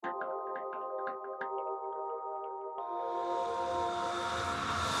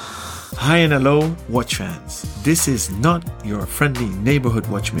Hi and hello, watch fans. This is not your friendly neighborhood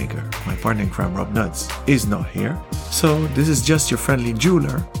watchmaker. My partner in crime, Rob Nuts, is not here. So this is just your friendly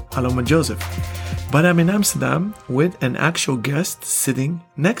jeweler, Aloma Joseph. But I'm in Amsterdam with an actual guest sitting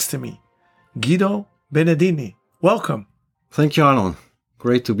next to me, Guido Benedini. Welcome. Thank you, Alon.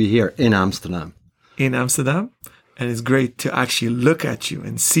 Great to be here in Amsterdam. In Amsterdam. And it's great to actually look at you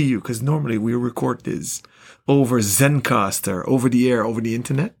and see you, because normally we record this over Zencaster, over the air, over the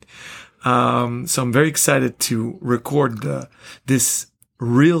internet. So I'm very excited to record this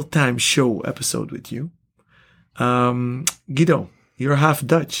real-time show episode with you. Guido, you're half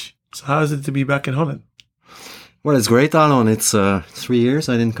Dutch. So how is it to be back in Holland? Well, it's great, Alon. It's 3 years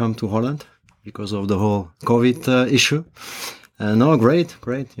I didn't come to Holland because of the whole COVID issue. No, great.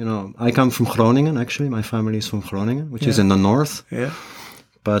 You know, I come from Groningen, actually. My family is from Groningen, which is in the north. Yeah.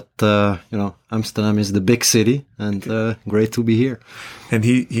 But, you know, Amsterdam is the big city and great to be here. And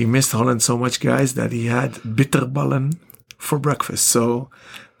he missed Holland so much, guys, that he had bitterballen for breakfast. So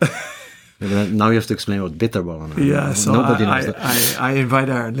now you have to explain what bitterballen is. Yeah, so nobody knows that. I invite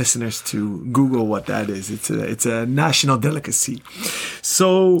our listeners to Google what that is. It's a national delicacy.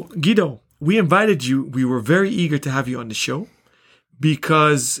 So, Guido, we invited you. We were very eager to have you on the show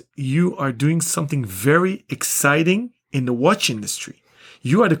because you are doing something very exciting in the watch industry.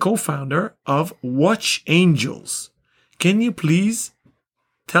 You are the co-founder of Watch Angels. Can you please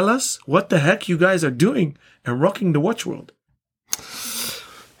tell us what the heck you guys are doing and rocking the watch world?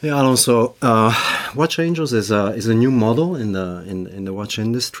 Yeah, Alon. So Watch Angels is a new model in the watch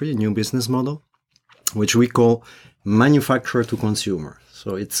industry, a new business model, which we call manufacturer to consumer.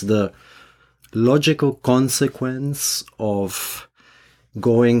 So it's the logical consequence of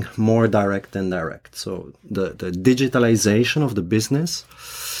going more direct than direct. So the digitalization of the business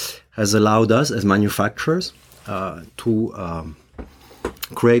has allowed us as manufacturers to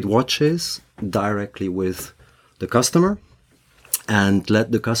create watches directly with the customer and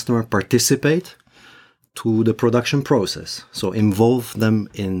let the customer participate to the production process. So involve them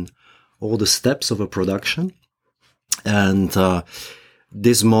in all the steps of a production. And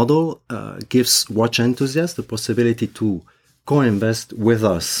this model gives watch enthusiasts the possibility to co-invest with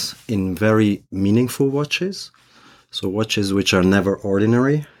us in very meaningful watches. So watches which are never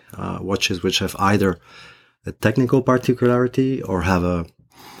ordinary, watches which have either a technical particularity or have a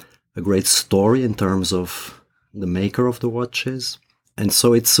great story in terms of the maker of the watches. And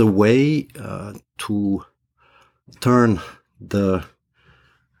so it's a way to turn the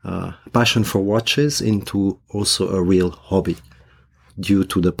passion for watches into also a real hobby due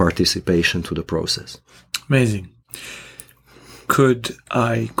to the participation to the process. Amazing. Could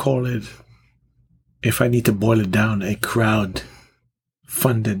I call it, if I need to boil it down, a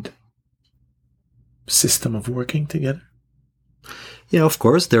crowd-funded system of working together? Yeah, of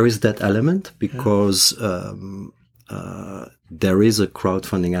course, there is that element because there is a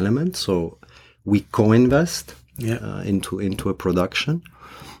crowdfunding element. So we co-invest into a production.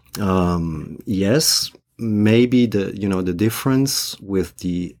 Yes, maybe the difference with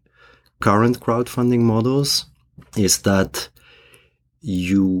the current crowdfunding models is that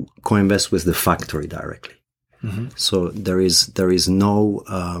you co-invest with the factory directly. Mm-hmm. So there is no,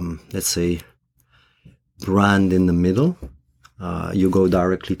 let's say, brand in the middle. You go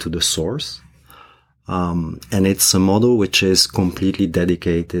directly to the source. And it's a model which is completely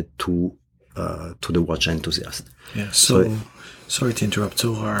dedicated to the watch enthusiast. Yeah. So sorry to interrupt.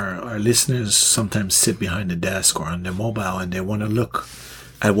 So our listeners sometimes sit behind the desk or on their mobile and they want to look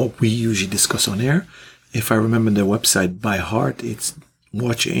at what we usually discuss on air. If I remember the website by heart, it's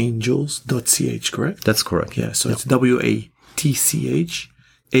watchangels.ch, correct? That's correct. Yeah, so it's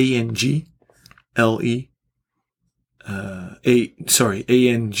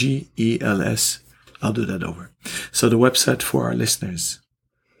WATCHANGELS. I'll do that over. So the website for our listeners,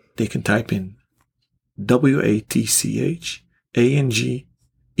 they can type in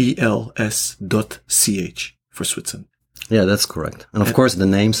WATCHANGELS.ch for Switzerland. Yeah, that's correct. And of course, the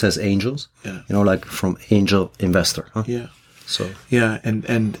name says angels. Yeah. You know, like from angel investor. Huh? Yeah. So yeah, and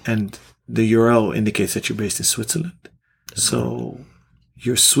the URL indicates that you're based in Switzerland. That's so correct.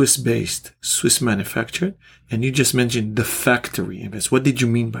 You're Swiss-based, Swiss manufactured, and you just mentioned the factory invest. What did you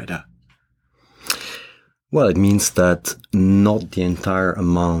mean by that? Well, it means that not the entire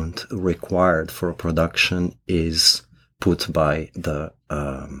amount required for a production is put by the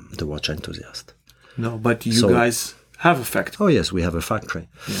watch enthusiast. No, but you guys have a factory. Oh, yes, we have a factory.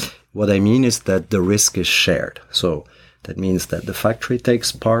 Yeah. What I mean is that the risk is shared. So that means that the factory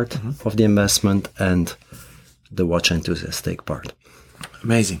takes part of the investment and the watch enthusiasts take part.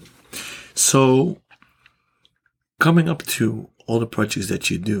 Amazing. So coming up to all the projects that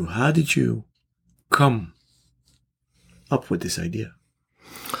you do, how did you come up with this idea?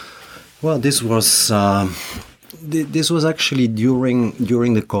 Well, this was actually during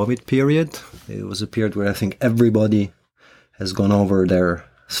the COVID period. It was a period where I think everybody has gone over their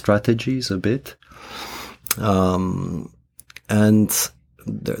strategies a bit, and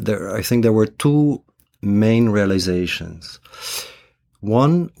I think there were two main realizations.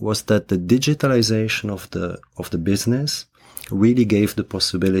 One was that the digitalization of the business really gave the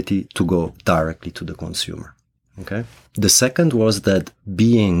possibility to go directly to the consumer. Okay. The second was that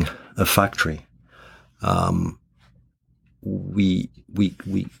being a factory, we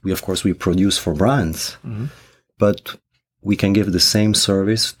of course we produce for brands, but we can give the same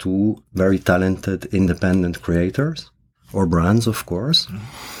service to very talented independent creators or brands, of course,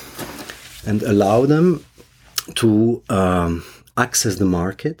 and allow them to access the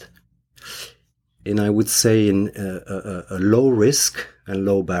market in, I would say, in a low risk and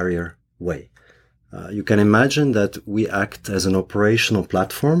low barrier way. You can imagine that we act as an operational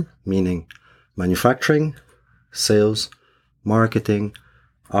platform, meaning manufacturing, sales, marketing,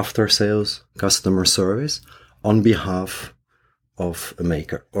 after sales, customer service on behalf of a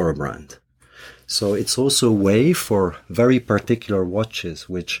maker or a brand. So it's also a way for very particular watches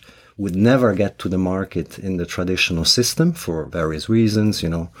which would never get to the market in the traditional system for various reasons,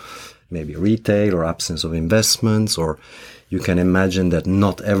 maybe retail or absence of investments, or you can imagine that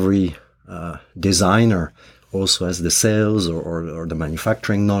not every designer also has the sales or the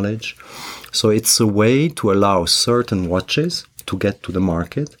manufacturing knowledge. So it's a way to allow certain watches to get to the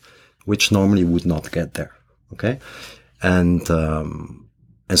market, which normally would not get there. Okay. And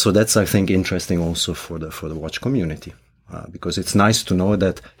so that's, I think, interesting also for the watch community, because it's nice to know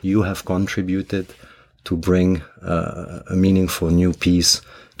that you have contributed to bring a meaningful new piece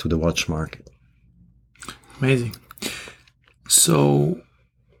to the watch market. Amazing. So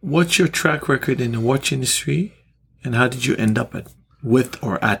what's your track record in the watch industry, and how did you end up with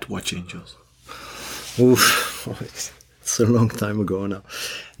or at Watch Angels? Oof, it's a long time ago now.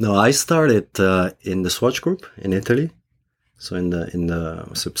 No, I started in the Swatch Group in Italy, so in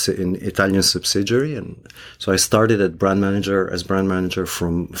Italian subsidiary, and so I started as brand manager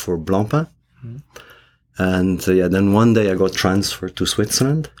for Blancpain, and then one day I got transferred to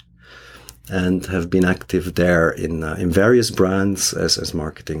Switzerland, and have been active there in various brands as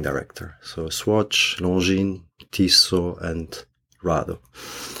marketing director. So Swatch, Longines, Tissot, and Rado.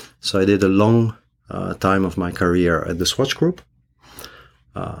 So I did a long time of my career at the Swatch Group,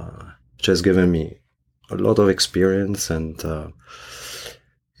 which has given me a lot of experience. And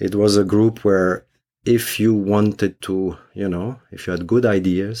it was a group where if you wanted to, if you had good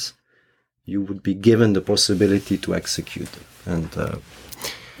ideas, you would be given the possibility to execute. And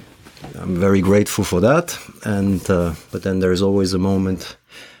I'm very grateful for that. And but then there's always a moment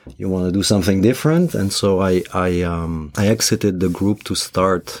you want to do something different. And so I exited the group to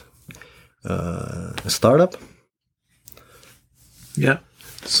start a startup. Yeah.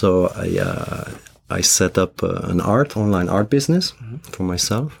 So I set up an online art business for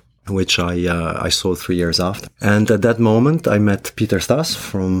myself, which I sold 3 years after. And at that moment, I met Peter Stas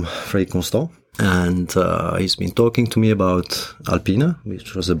from Frey Constant. And he's been talking to me about Alpina,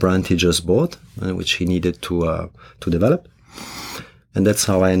 which was a brand he just bought and which he needed to develop. And that's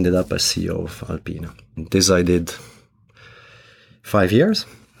how I ended up as CEO of Alpina. And this I did 5 years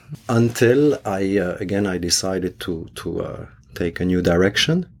until I decided to take a new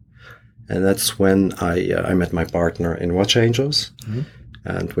direction. And that's when I met my partner in Watch Angels,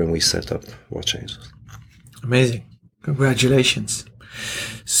 and when we set up Watch Angels. Amazing. Congratulations.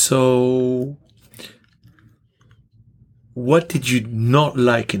 So what did you not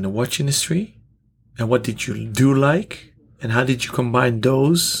like in the watch industry, and what did you do like, and how did you combine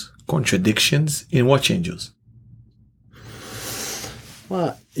those contradictions in Watch Angels?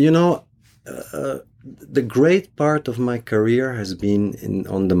 Well, the great part of my career has been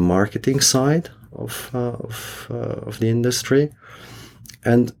on the marketing side of the industry,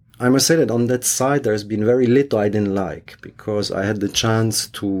 and I must say that on that side there's been very little I didn't like, because I had the chance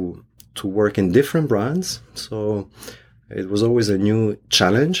to work in different brands, so it was always a new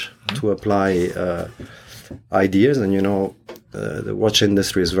challenge to apply ideas. And the watch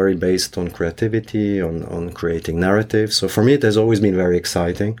industry is very based on creativity, on creating narratives. So for me, it has always been very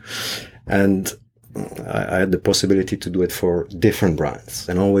exciting, and I had the possibility to do it for different brands,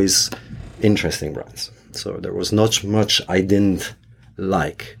 and always interesting brands. So there was not much I didn't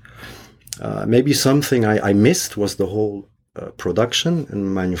like. Maybe something I missed was the whole production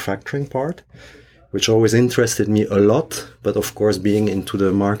and manufacturing part, which always interested me a lot. But of course, being into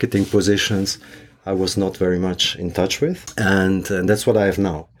the marketing positions, I was not very much in touch with, and that's what I have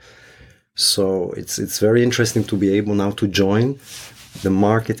now. So it's very interesting to be able now to join the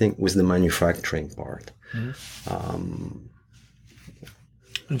marketing with the manufacturing part.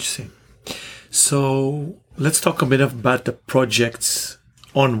 Interesting. So let's talk a bit about the projects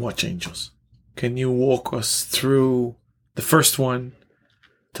on Watch Angels. Can you walk us through the first one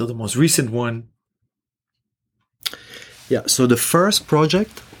till the most recent one? Yeah, so the first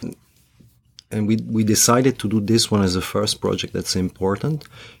project, and we decided to do this one as the first project that's important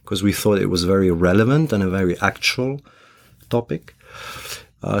because we thought it was very relevant and a very actual topic.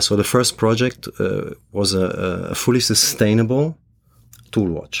 So the first project was a fully sustainable tool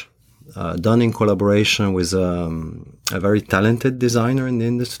watch, done in collaboration with a very talented designer in the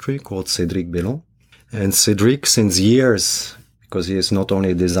industry called Cédric Bellon. And Cédric, since years, because he is not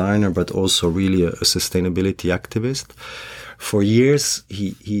only a designer but also really a sustainability activist, for years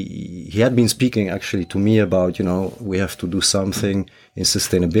he had been speaking actually to me about, we have to do something in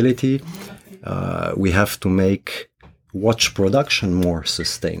sustainability. We have to make watch production more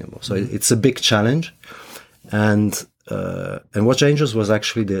sustainable. So it's a big challenge, and Watch Angels was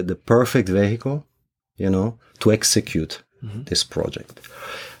actually the perfect vehicle, to execute this project,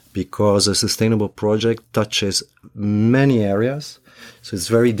 because a sustainable project touches many areas. So it's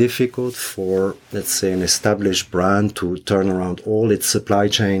very difficult for, let's say, an established brand to turn around all its supply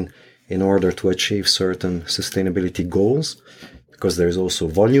chain in order to achieve certain sustainability goals, because there's also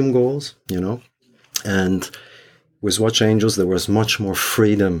volume goals, and with Watch Angels, there was much more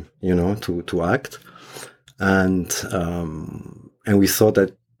freedom, to act. And we thought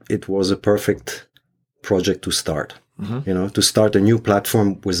that it was a perfect project to start, to start a new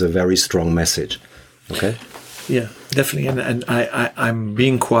platform with a very strong message. Okay. Yeah, definitely. And I'm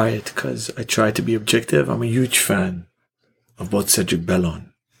being quiet because I try to be objective. I'm a huge fan of both Cédric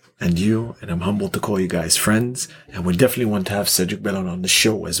Bellon and you, and I'm humbled to call you guys friends. And we definitely want to have Cédric Bellon on the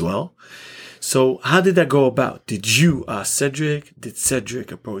show as well. So how did that go about? Did you ask Cédric? Did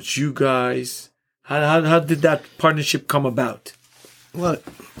Cédric approach you guys? How did that partnership come about? Well,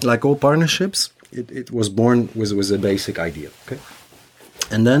 like all partnerships, it was born with a basic idea. Okay,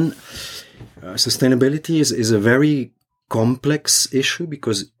 and then sustainability is a very complex issue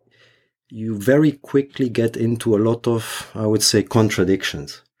because you very quickly get into a lot of, I would say,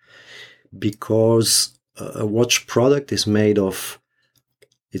 contradictions, because a watch product is made of,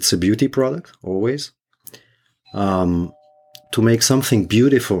 it's a beauty product always. To make something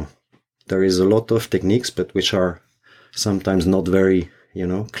beautiful, there is a lot of techniques, but which are sometimes not very,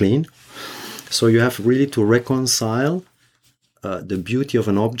 clean. So you have really to reconcile the beauty of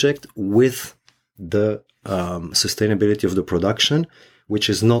an object with the sustainability of the production, which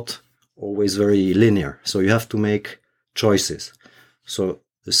is not always very linear. So you have to make choices. So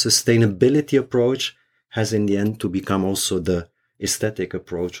the sustainability approach has in the end to become also the aesthetic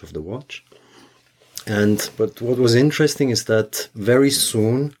approach of the watch. But what was interesting is that very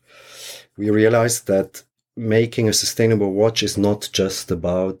soon we realized that making a sustainable watch is not just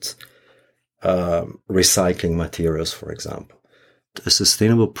about recycling materials, for example. A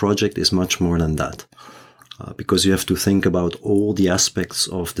sustainable project is much more than that, because you have to think about all the aspects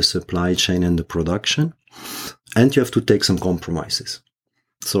of the supply chain and the production, and you have to take some compromises.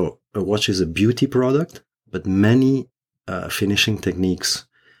 So a watch is a beauty product, but many finishing techniques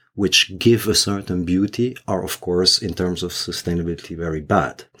which give a certain beauty are, of course, in terms of sustainability, very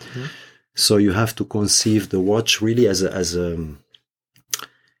bad. Mm-hmm. So you have to conceive the watch really as a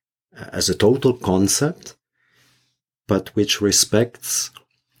total concept, but which respects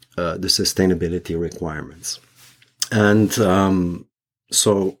the sustainability requirements. And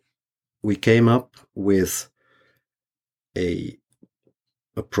so we came up with a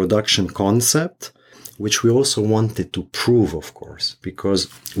production concept, which we also wanted to prove, of course, because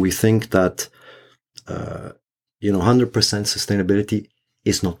we think that 100% sustainability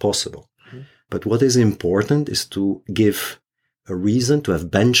is not possible. Mm-hmm. But what is important is to give a reason, to have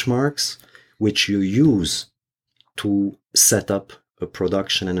benchmarks which you use to set up a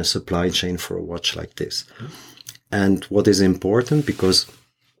production and a supply chain for a watch like this. Mm-hmm. And what is important, because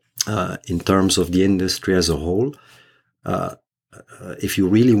in terms of the industry as a whole, if you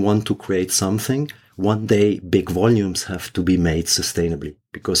really want to create something, one day big volumes have to be made sustainably,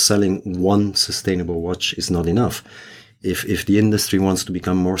 because selling one sustainable watch is not enough. If the industry wants to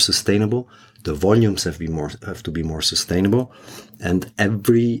become more sustainable, the volumes have to be more sustainable, and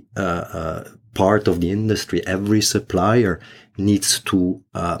every part of the industry, every supplier needs to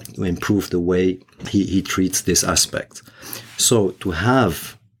improve the way he treats this aspect. So to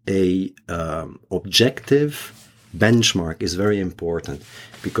have a objective benchmark is very important,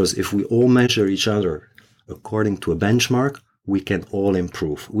 because if we all measure each other according to a benchmark, we can all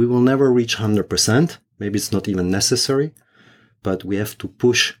improve. We will never reach 100%. Maybe it's not even necessary, but we have to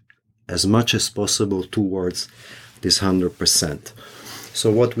push as much as possible towards this 100%.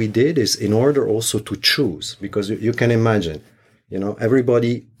 So what we did is, in order also to choose, because you can imagine,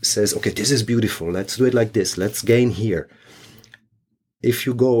 everybody says, okay, this is beautiful. Let's do it like this. Let's gain here. If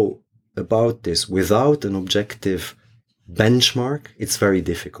you go about this without an objective benchmark, it's very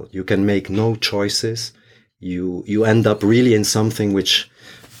difficult. You can make no choices. You end up really in something which,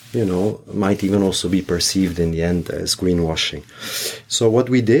 might even also be perceived in the end as greenwashing. So what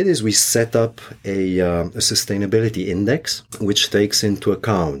we did is we set up a sustainability index, which takes into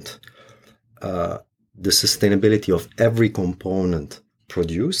account the sustainability of every component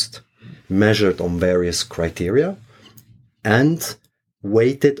produced, measured on various criteria, and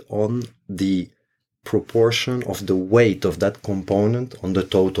weighted on the proportion of the weight of that component on the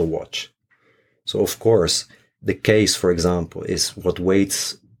total watch. So, of course, the case, for example, is what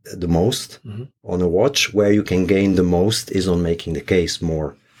weighs the most on a watch. Where you can gain the most is on making the case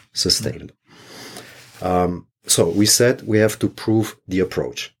more sustainable. So we said we have to prove the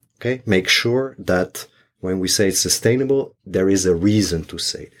approach. Okay, make sure that when we say it's sustainable, there is a reason to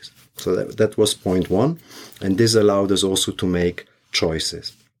say this. So that was point one, and this allowed us also to make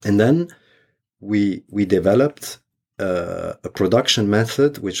choices. And then we developed a production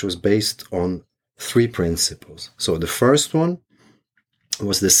method which was based on 3 principles. So the first one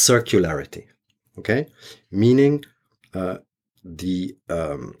was the circularity, okay? Meaning the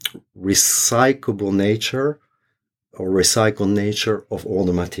recyclable nature or recycled nature of all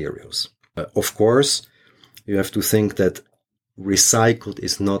the materials. Of course, you have to think that recycled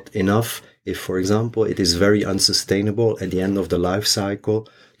is not enough if, for example, it is very unsustainable at the end of the life cycle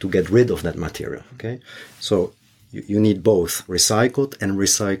to get rid of that material, okay? So you need both recycled and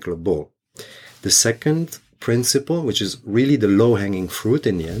recyclable. The second principle, which is really the low-hanging fruit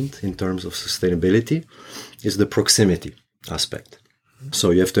in the end in terms of sustainability, is the proximity aspect.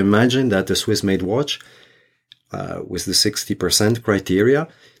 So you have to imagine that a Swiss-made watch with the 60% criteria,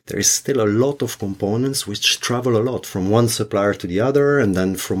 there is still a lot of components which travel a lot from one supplier to the other and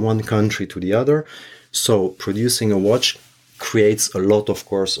then from one country to the other. So producing a watch creates a lot, of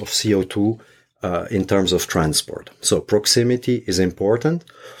course, of CO2 in terms of transport. So proximity is important.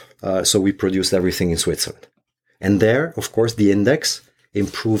 So we produced everything in Switzerland. And there, of course, the index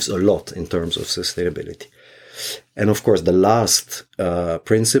improves a lot in terms of sustainability. And of course, the last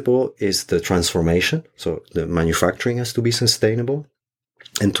principle is the transformation. So the manufacturing has to be sustainable.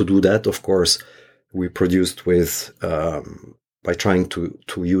 And to do that, of course, we produced with by trying to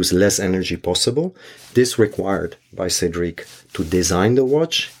use less energy possible. This required by Cedric to design the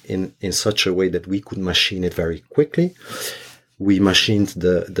watch in such a way that we could machine it very quickly. We machined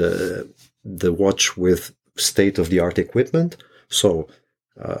the watch with state-of-the-art equipment, so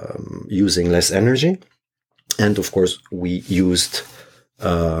using less energy. And of course, we used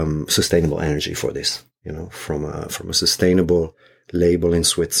sustainable energy for this, from a sustainable label in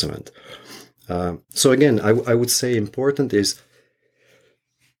Switzerland. So again, I would say important is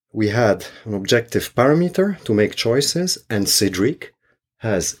we had an objective parameter to make choices, and Cedric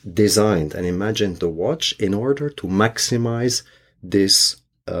has designed and imagined the watch in order to maximize this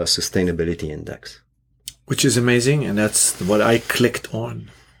sustainability index. Which is amazing, and that's what I clicked on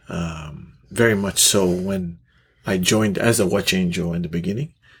very much so when I joined as a watch angel in the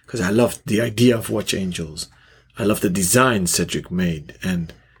beginning, because I loved the idea of watch angels. I love the design Cedric made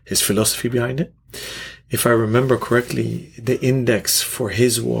and his philosophy behind it. If I remember correctly, the index for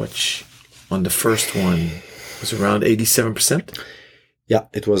his watch on the first one was around 87%. Yeah,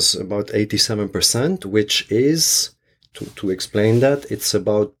 it was about 87%, which is, to explain that, it's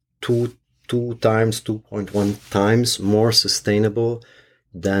about 2.1 times more sustainable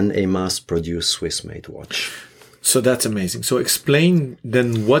than a mass-produced Swiss-made watch. So that's amazing. So explain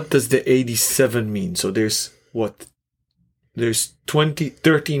then, what does the 87 mean? So there's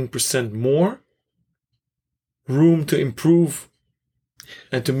 13% more room to improve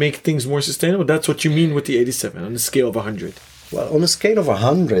and to make things more sustainable. That's what you mean with the 87 on the scale of 100. Well, on a scale of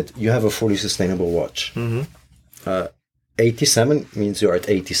 100, you have a fully sustainable watch. 87 means you're at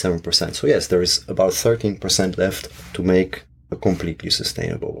 87%. So yes, there is about 13% left to make a completely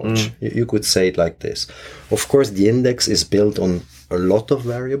sustainable watch. You could say it like this. Of course, the index is built on a lot of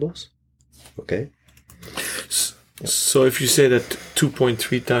variables. Okay. So if you say that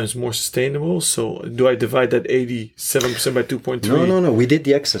 2.3 times more sustainable, so do I divide that 87% by 2.3? No. We did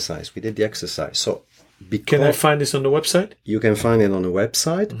the exercise. So can I find this on the website? You can find it on the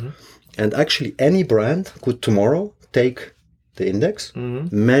website. And actually, any brand could tomorrow take the index,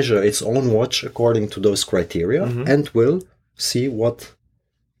 measure its own watch according to those criteria, and will see what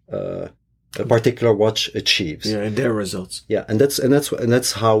a particular watch achieves. Yeah, and their results. Yeah, and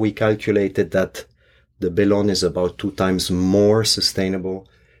that's how we calculated that the Bellon is about 2 times more sustainable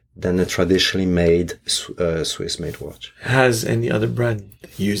than a traditionally made Swiss-made watch. Has any other brand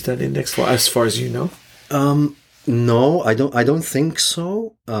used that index for, as far as you know? No, I don't think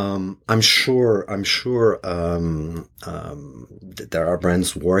so. I'm sure that there are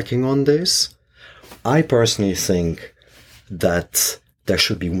brands working on this. I personally think that there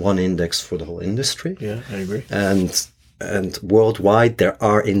should be one index for the whole industry. Yeah, I agree. And worldwide there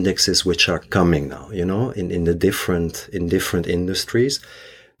are indexes which are coming now, in different industries.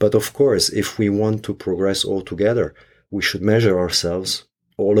 But of course, if we want to progress all together, we should measure ourselves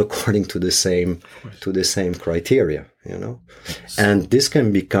all according to the same criteria, Yes. And this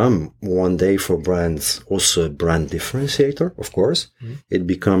can become one day for brands also a brand differentiator, of course. It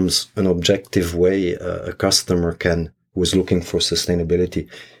becomes an objective way a customer who is looking for sustainability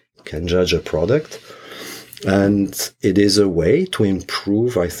can judge a product. And it is a way to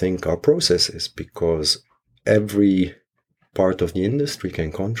improve, I think, our processes, because every part of the industry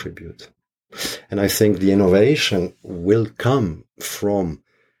can contribute. And I think the innovation will come from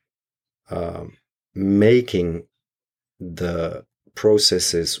making the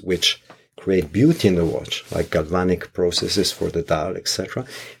processes which create beauty in the watch, like galvanic processes for the dial, etc.,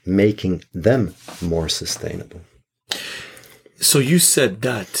 making them more sustainable. So you said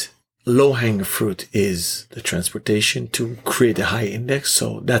that low-hanging fruit is the transportation to create a high index,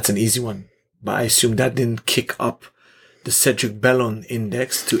 so that's an easy one. But I assume that didn't kick up the Cedric Bellon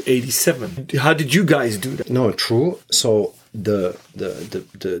index to 87. How did you guys do that? No, true. So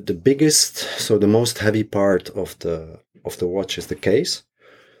the biggest, so the most heavy part of the watch is the case,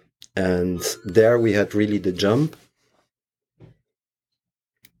 and there we had really the jump.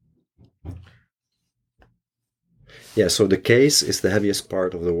 Yeah, so the case is the heaviest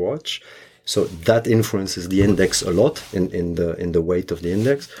part of the watch, so that influences the index a lot in the weight of the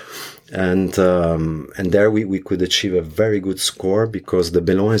index, and there we could achieve a very good score because the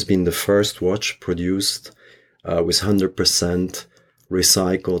Bellon has been the first watch produced with 100%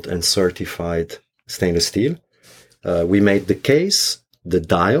 recycled and certified stainless steel. We made the case, the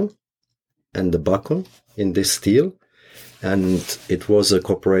dial, and the buckle in this steel, and it was a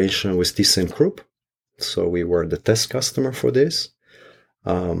cooperation with ThyssenKrupp. So we were the test customer for this,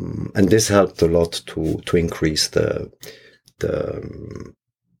 and this helped a lot to increase the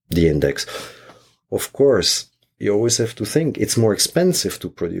index. Of course, you always have to think it's more expensive to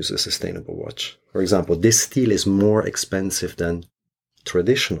produce a sustainable watch. For example, this steel is more expensive than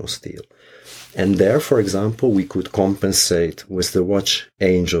traditional steel, and there, for example, we could compensate with the Watch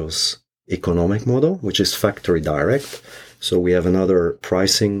Angels economic model, which is factory direct. So we have another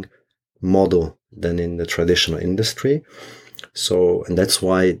pricing model than in the traditional industry. So, and that's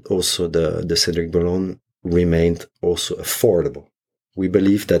why also the Cedric Bellon remained also affordable. We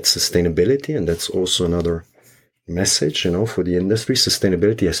believe that sustainability, and that's also another message, for the industry,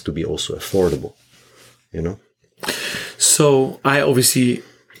 sustainability has to be also affordable, So I obviously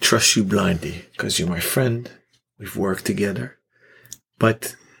trust you blindly because you're my friend. We've worked together.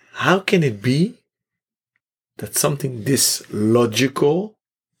 But how can it be that something this logical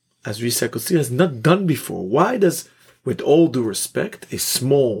as recycled steel has not done before? Why does, with all due respect, a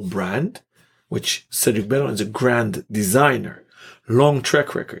small brand, which Cedric Bellon is a grand designer, long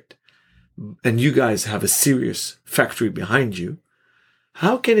track record, and you guys have a serious factory behind you,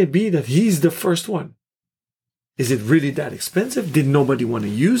 how can it be that he's the first one? Is it really that expensive? Did nobody want to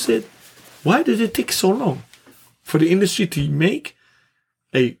use it? Why did it take so long for the industry to make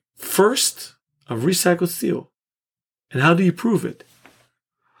a first of recycled steel? And how do you prove it?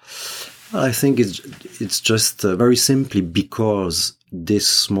 I think it's just very simply because this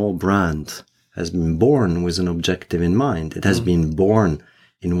small brand has been born with an objective in mind. It has been born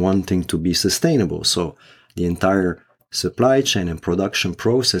in wanting to be sustainable. So the entire supply chain and production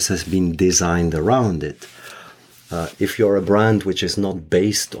process has been designed around it. If you're a brand which is not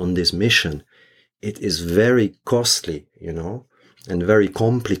based on this mission, it is very costly, and very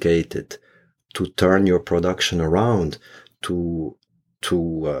complicated to turn your production around, to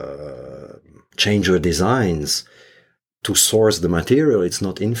change your designs, to source the material. It's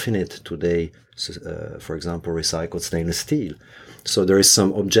not infinite today, for example, recycled stainless steel. So there is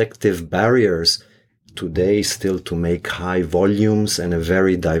some objective barriers today still to make high volumes and a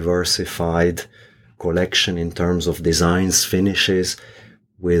very diversified collection in terms of designs, finishes,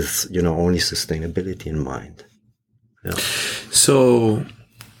 with, only sustainability in mind. Yeah. So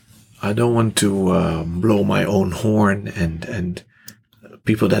I don't want to blow my own horn, and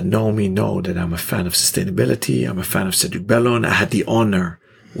people that know me know that I'm a fan of sustainability. I'm a fan of Cedric Bellon. I had the honor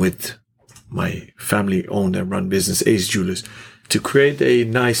with my family-owned and run business, Ace Jewelers, to create a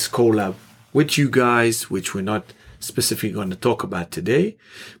nice collab with you guys, which we're not specifically going to talk about today,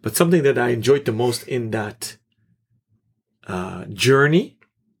 but something that I enjoyed the most in that journey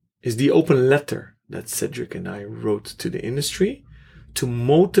is the open letter that Cedric and I wrote to the industry to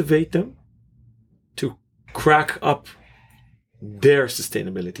motivate them to crack up their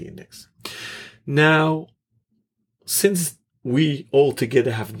sustainability index. Now, since we all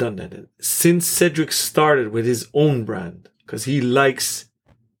together have done that, and since Cedric started with his own brand, because he likes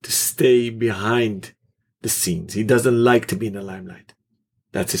to stay behind the scenes. He doesn't like to be in the limelight.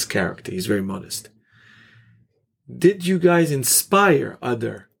 That's his character. He's very modest. Did you guys inspire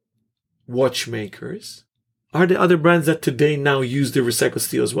other watchmakers? Are there other brands that today now use the recycled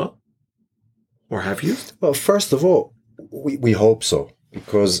steel as well? Or have used? Well, first of all, we hope so,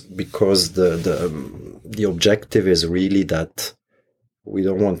 because the objective is really that we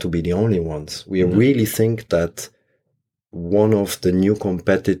don't want to be the only ones. We really think that one of the new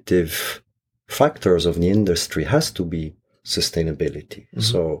competitive factors of the industry has to be sustainability.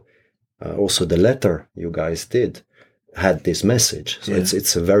 So also the letter you guys did had this message. So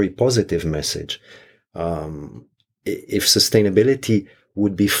it's a very positive message. If sustainability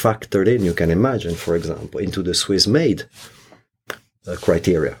would be factored in, you can imagine, for example, into the Swiss made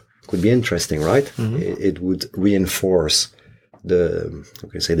criteria. Could be interesting, right? It would reinforce the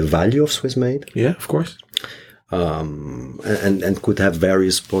value of Swiss made. Yeah, of course. And could have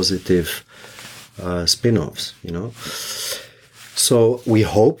various positive spin-offs, you know. So we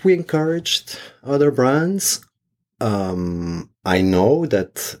hope we encouraged other brands. I know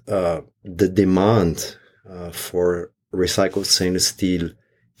that the demand for recycled stainless steel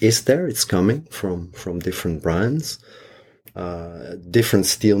is there. It's coming from different brands. Different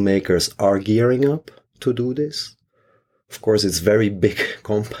steel makers are gearing up to do this. Of course, it's very big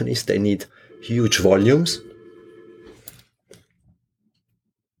companies. They need huge volumes.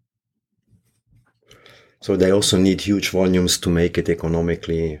 So they also need huge volumes to make it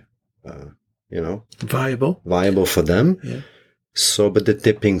economically, viable for them. Yeah. So, but the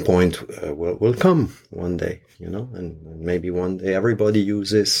tipping point will come one day, you know, and maybe one day everybody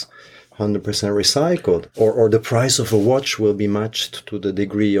uses 100% recycled, or the price of a watch will be matched to the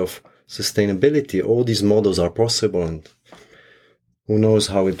degree of sustainability. All these models are possible, and who knows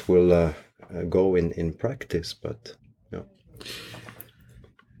how it will go in practice. But yeah.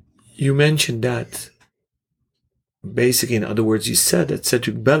 You mentioned that. Basically, in other words, you said that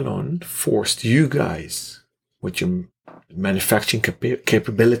Cedric Bellon forced you guys, with your manufacturing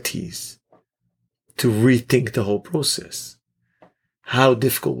capabilities, to rethink the whole process. How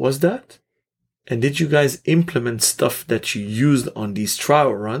difficult was that? And did you guys implement stuff that you used on these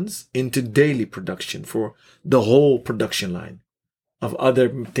trial runs into daily production for the whole production line of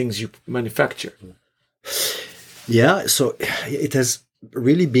other things you manufacture? Yeah, so it has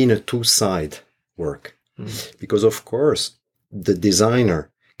really been a two-side work. Because, of course, the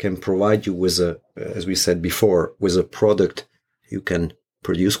designer can provide you with as we said before, with a product you can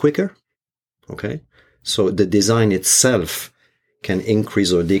produce quicker. Okay. So the design itself can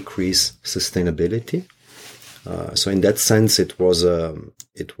increase or decrease sustainability. So in that sense, it was a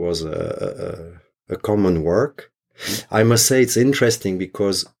common work. I must say it's interesting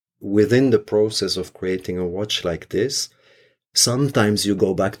because within the process of creating a watch like this, sometimes you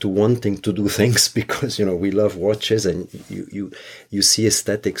go back to wanting to do things because, you know, we love watches and you see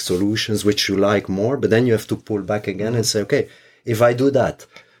aesthetic solutions which you like more, but then you have to pull back again and say, okay, if I do that,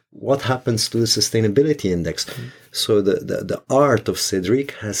 what happens to the sustainability index? So the art of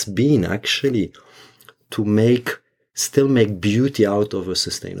Cedric has been actually to still make beauty out of a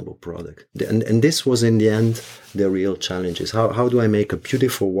sustainable product. And this was in the end the real challenge is how do I make a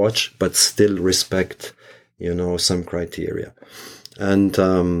beautiful watch but still respect, you know, some criteria, and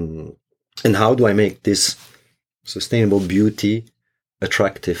how do I make this sustainable beauty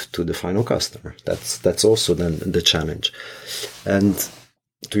attractive to the final customer? That's also then the challenge. And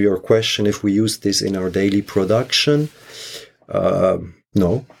to your question, if we use this in our daily production,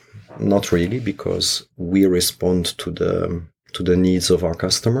 no, not really, because we respond to the needs of our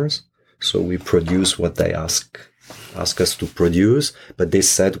customers. So we produce what they ask us to produce. But this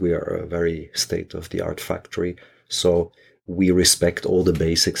said, we are a very state-of-the-art factory, so we respect all the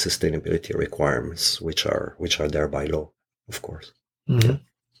basic sustainability requirements, which are there by law, of course. Mm-hmm. Yeah.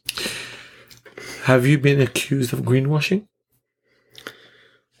 Have you been accused of greenwashing?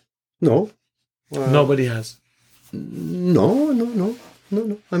 No. Nobody has. No.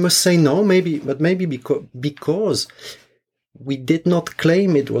 No. I must say no, maybe, but maybe because we did not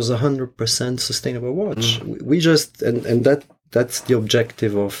claim it was 100% sustainable watch. We just, and that's the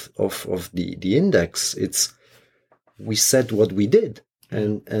objective of the index. We said what we did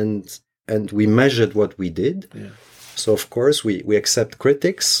and we measured what we did. Yeah. So of course we accept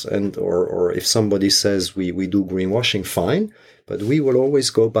critics or if somebody says we do greenwashing, fine, but we will always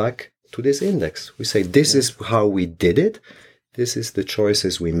go back to this index. We say this is how we did it, this is the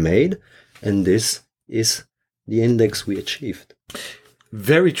choices we made, and this is the index we achieved.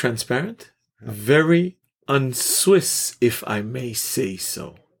 Very transparent, very un-Swiss, if I may say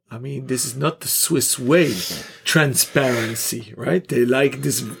so. I mean, this is not the Swiss way, transparency, right? They like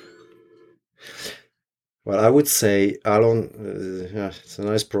this. Well, I would say, Alon, it's a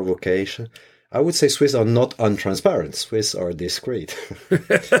nice provocation. I would say Swiss are not untransparent. Swiss are discreet.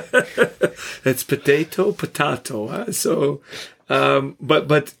 It's potato. Huh? So,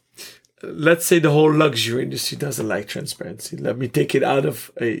 but let's say the whole luxury industry doesn't like transparency. Let me take it out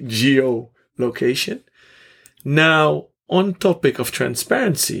of a geolocation. Now, on topic of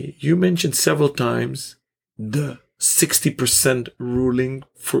transparency, you mentioned several times the 60% ruling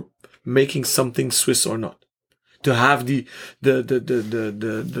for making something Swiss or not, to have the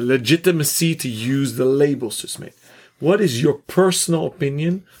legitimacy to use the label Swiss made. What is your personal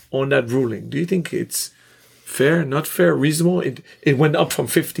opinion on that ruling? Do you think it's fair, not fair, reasonable? It went up from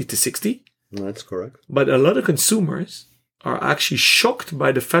 50 to 60. That's correct. But a lot of consumers are actually shocked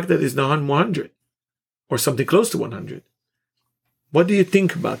by the fact that it's not 100 or something close to 100. What do you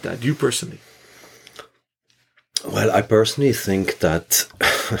think about that, you personally? Well, I personally think that,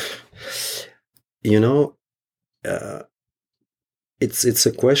 it's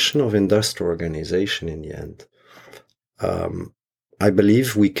a question of industrial organization in the end. I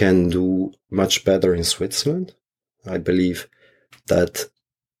believe we can do much better in Switzerland. I believe that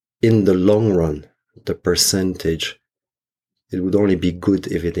in the long run, the percentage, it would only be good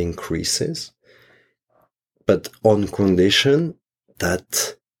if it increases, but on condition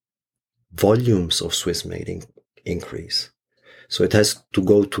that volumes of Swiss made increase. So it has to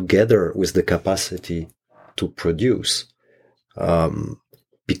go together with the capacity to produce,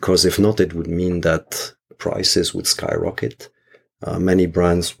 because if not, it would mean that prices would skyrocket. Many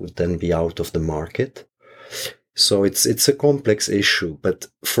brands would then be out of the market. So it's a complex issue, but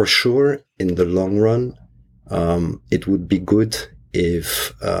for sure, in the long run, it would be good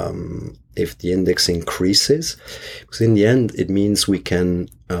if the index increases, because in the end, it means we can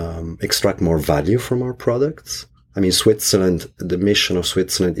extract more value from our products. I mean, Switzerland, the mission of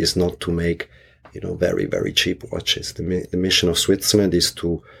Switzerland is not to make, very, very cheap watches. The mission of Switzerland is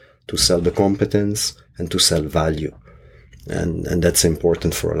to sell the competence and to sell value. And that's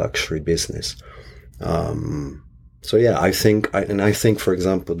important for a luxury business. So yeah, I think, for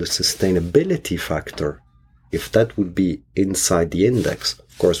example, the sustainability factor, if that would be inside the index,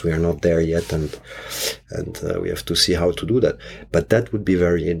 of course, we are not there yet, and we have to see how to do that. But that would be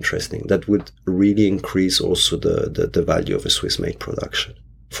very interesting. That would really increase also the value of a Swiss-made production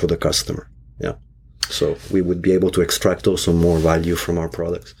for the customer. Yeah. So we would be able to extract also more value from our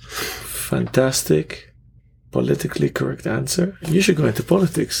products. Fantastic. Politically correct answer. You should go into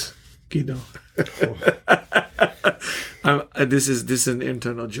politics, Guido. This is an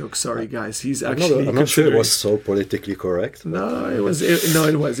internal joke. Sorry, guys. He's actually. I'm not sure it was so politically correct. No, it was.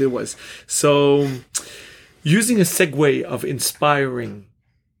 It was. So, using a segue of inspiring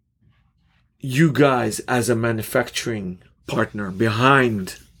you guys as a manufacturing partner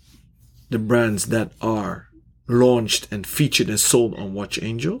behind the brands that are launched and featured and sold on Watch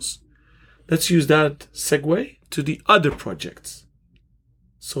Angels, let's use that segue to the other projects.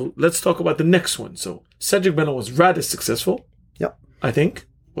 So let's talk about the next one. So Cedric Bellon was rather successful. Yeah. I think,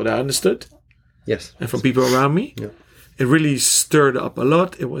 what I understood. Yes. And from people around me. Yeah. It really stirred up a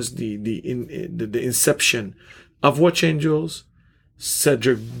lot. It was the inception of Watch Angels.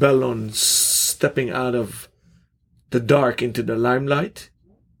 Cedric Bellon stepping out of the dark into the limelight.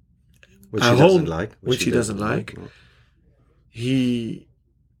 Which he doesn't like. Which he doesn't like. No. He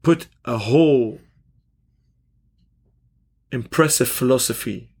put a whole impressive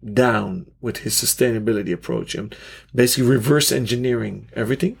philosophy down with his sustainability approach and basically reverse engineering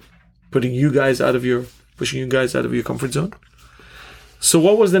everything, pushing you guys out of your comfort zone. So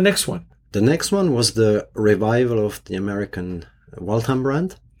what was the next one? The next one was the revival of the American Waltham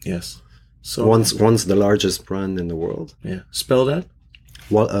brand. Yes. So once the largest brand in the world. Yeah. Spell that.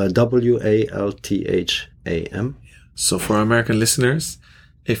 Waltham. So for our American listeners,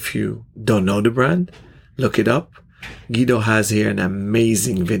 if you don't know the brand, look it up. Guido has here an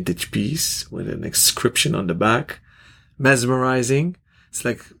amazing vintage piece with an inscription on the back. Mesmerizing. It's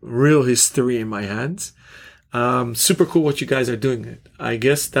like real history in my hands. Super cool what you guys are doing. I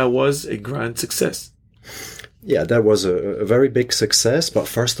guess that was a grand success. Yeah, that was a very big success. But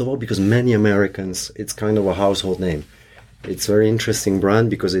first of all, because many Americans, it's kind of a household name. It's a very interesting brand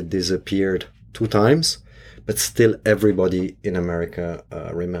because it disappeared 2 times, but still everybody in America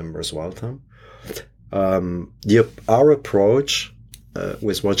remembers Waltham. Our approach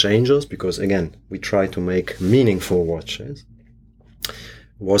with Watch Angels, because again, we try to make meaningful watches,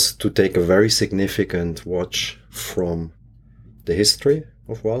 was to take a very significant watch from the history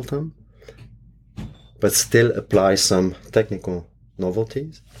of Waltham, but still apply some technical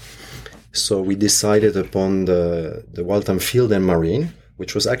novelties. So we decided upon the Waltham Field and Marine,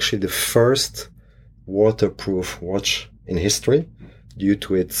 which was actually the first waterproof watch in history due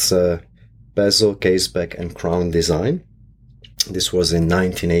to its bezel, caseback, and crown design. This was in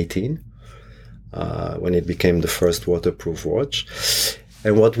 1918 when it became the first waterproof watch.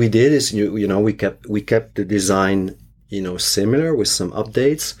 And what we did is, we kept the design, similar with some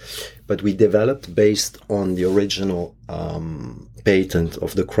updates, but we developed based on the original patent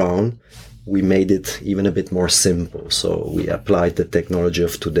of the crown. We made it even a bit more simple. So we applied the technology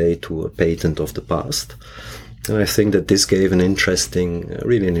of today to a patent of the past. And I think that this gave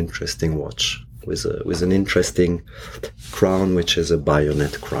really an interesting watch with an interesting crown, which is a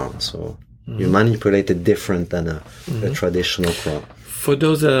bayonet crown. So you manipulate it different than a traditional crown. For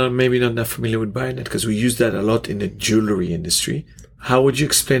those that are maybe not that familiar with bayonet, because we use that a lot in the jewelry industry, how would you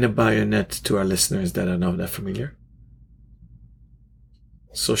explain a bayonet to our listeners that are not that familiar?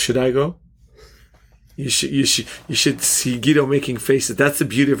 So should I go? You should see Guido making faces. That's the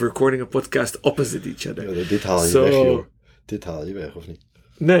beauty of recording a podcast opposite each other. Ja, dit haal je weg, joh. Dit haal je weg, of niet?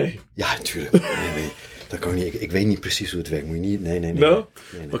 Nee. Ja, natuurlijk. Nee. Dat kan niet. Ik weet niet precies hoe het werkt. Moet je niet. Nee. No?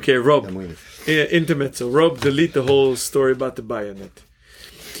 Nee. Okay, Rob. Dat moet je niet. Intermezzo. Rob, delete the whole story about the bayonet.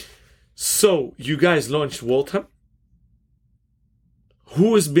 So, you guys launched Waltham.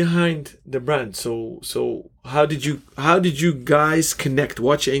 Who is behind the brand? So how did you guys connect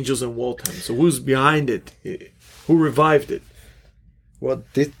Watch Angels and Waltham? So who's behind it? Who revived it? Well,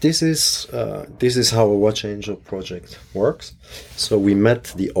 this is how a Watch Angel project works. So we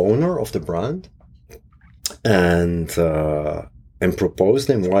met the owner of the brand and proposed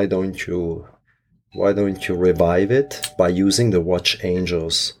him, why don't you revive it by using the Watch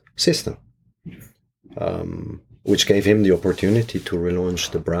Angels system? Which gave him the opportunity to relaunch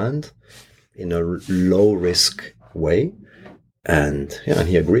the brand in a low-risk way. And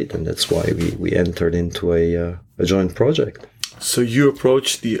he agreed, and that's why we entered into a joint project. So you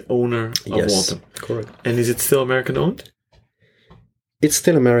approached the owner of Waltham? Correct. And is it still American-owned? It's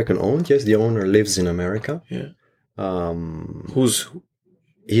still American-owned, yes. The owner lives in America. Yeah.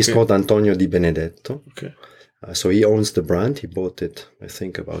 He's called Antonio Di Benedetto. Okay. So he owns the brand. He bought it, I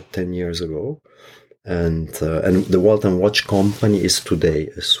think, about 10 years ago. And the Waltham Watch Company is today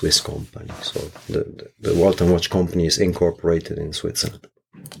a Swiss company. So the Waltham Watch Company is incorporated in Switzerland.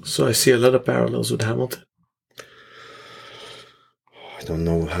 So I see a lot of parallels with Hamilton. I don't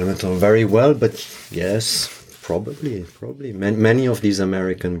know Hamilton very well, but yes, probably. Many of these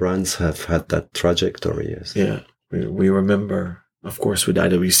American brands have had that trajectory, yes. Yeah, we remember, of course, with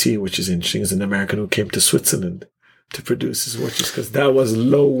IWC, which is interesting, is an American who came to Switzerland to produce his watches because that was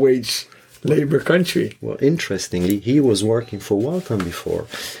low-wage labor country. Well, interestingly, he was working for Waltham before.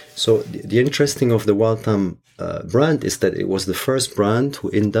 So the interesting of the Waltham brand is that it was the first brand who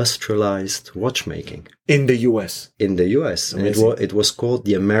industrialized watchmaking in the US. In the US, amazing. And it was called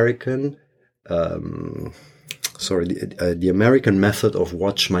the American, the American method of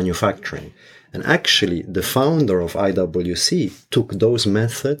watch manufacturing. And actually, the founder of IWC took those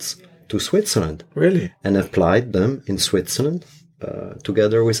methods to Switzerland. Really? And applied them in Switzerland.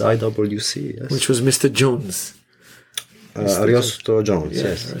 Together with IWC, yes. Which was Mr. Jones. Ariosto Jones,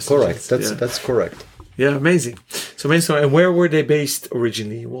 yes. Ariosto correct. Jones, That's correct. Yeah, amazing. So, and where were they based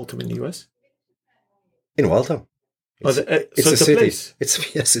originally? Waltham in the US? In Waltham. It's a city. Place. It's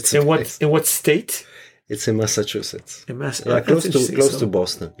a place. In what state? It's in Massachusetts. Close to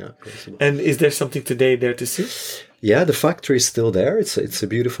Boston. Yeah, close to Boston. And is there something today there to see? Yeah, the factory is still there. It's a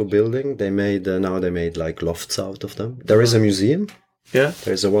beautiful building. They made like lofts out of them. There is a museum. Yeah,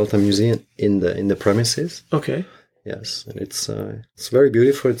 there's a Waltham museum in the premises. Okay. Yes, and it's very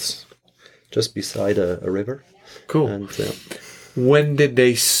beautiful. It's just beside a river. Cool. And when did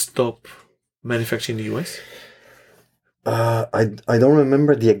they stop manufacturing in the US? I don't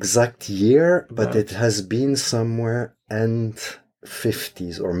remember the exact year, but it has been somewhere end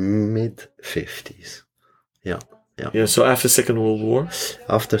 50s or mid 50s. Yeah. So after Second World War?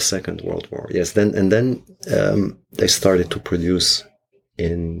 After Second World War, yes. Then they started to produce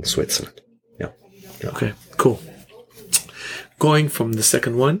in Switzerland. Yeah. Okay, cool. Going from the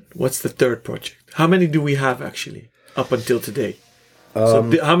second one, what's the third project? How many do we have actually up until today?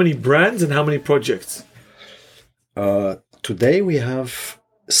 How many brands and how many projects? Today we have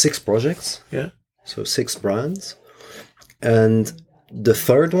 6 projects. Yeah. So 6 brands. And the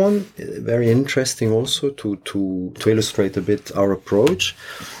third one, very interesting also to illustrate a bit our approach,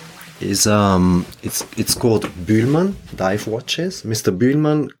 is it's called Bühlmann Dive Watches. Mr.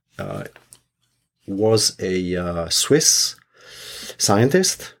 Bühlmann was a Swiss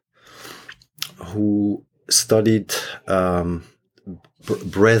scientist who studied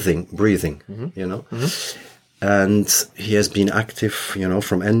breathing, you know. Mm-hmm. And he has been active, you know,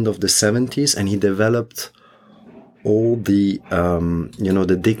 from end of the 70s, and he developed all the,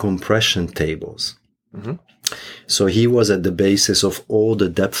 the decompression tables. Mm-hmm. So he was at the basis of all the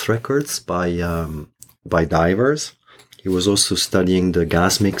depth records by divers. He was also studying the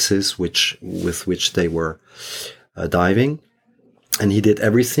gas mixes with which they were diving. And he did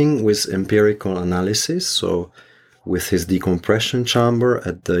everything with empirical analysis. So with his decompression chamber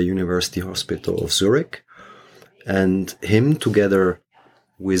at the University Hospital of Zurich. And him together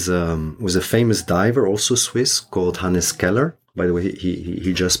with a famous diver, also Swiss, called Hannes Keller. By the way,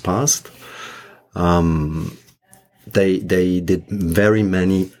 he just passed. They did very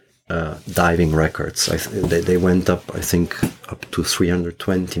many diving records. They went up, I think, up to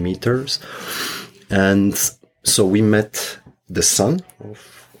 320 meters. And so we met the son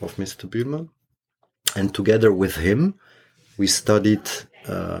of Mr. Bühlmann. And together with him, we studied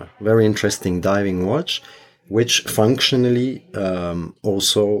a very interesting diving watch, which functionally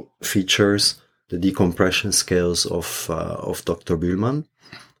also features the decompression scales of Dr. Bühlmann,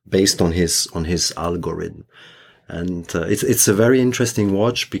 based on his algorithm. And it's a very interesting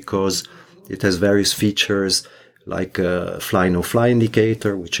watch because it has various features like a fly no fly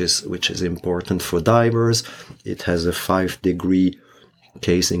indicator, which is important for divers. It has a 5-degree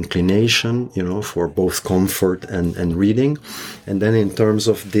case inclination, you know, for both comfort and reading. And then in terms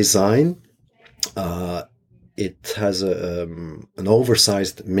of design, it has an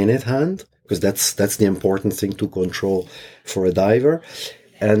oversized minute hand, because that's the important thing to control for a diver.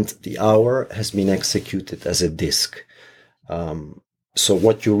 And the hour has been executed as a disc. So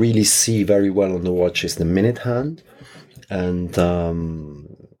what you really see very well on the watch is the minute hand. And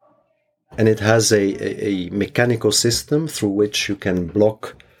it has a mechanical system through which you can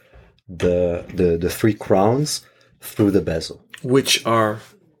block the 3 crowns through the bezel. Which are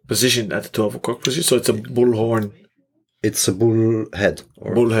positioned at the 12 o'clock position. So it's a bullhorn. It's a bullhead.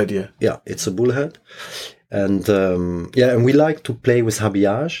 Bullhead, yeah. Yeah, it's a bullhead. And and we like to play with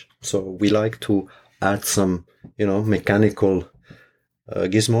habillage. So we like to add some, mechanical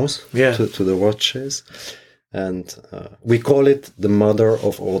gizmos to the watches. And we call it the mother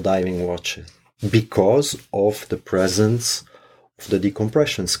of all diving watches because of the presence of the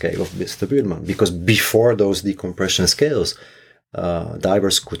decompression scale of Mr. Bühlmann. Because before those decompression scales,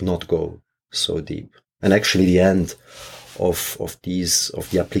 divers could not go so deep. And actually the end of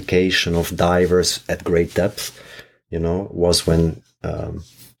the application of divers at great depth, was when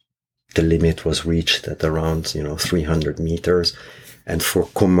the limit was reached at around, 300 meters. And for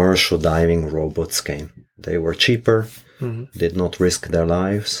commercial diving, robots came. They were cheaper, did not risk their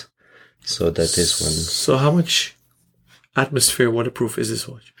lives. So that is when... So how much atmosphere waterproof is this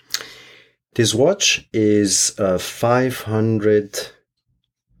watch? This watch is 500...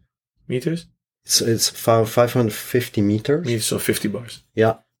 Meters? It's 550 meters. So 50 bars.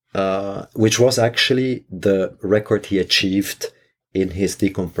 Yeah. Which was actually the record he achieved in his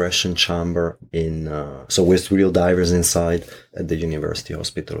decompression chamber so with real divers inside at the University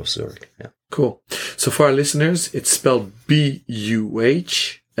Hospital of Zurich. Yeah. Cool. So for our listeners, it's spelled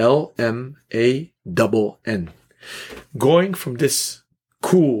BUHLMANN. Going from this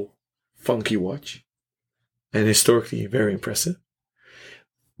cool, funky watch, and historically very impressive,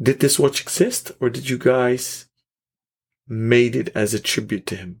 did this watch exist, or did you guys made it as a tribute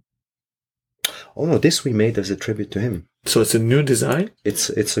to him? Oh no, this we made as a tribute to him. So it's a new design?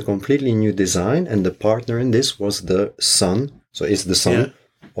 It's a completely new design, and the partner in this was the son. So it's the son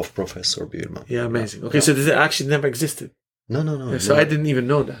of Professor Bühlmann. Yeah, amazing. Okay, so this actually never existed? No. So I didn't even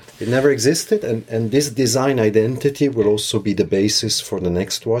know that. It never existed, and this design identity will also be the basis for the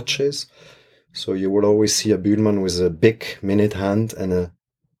next watches. So you will always see a Bühlmann with a big minute hand and a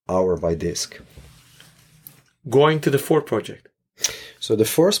hour by disc. Going to the fourth project. So the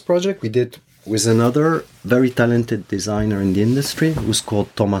first project we did with another very talented designer in the industry who's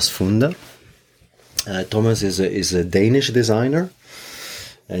called Thomas Funde. Thomas is a Danish designer,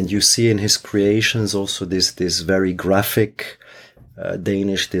 and you see in his creations also this very graphic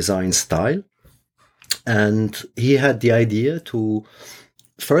Danish design style. And he had the idea to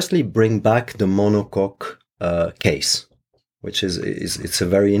firstly bring back the monocoque case, which is it's a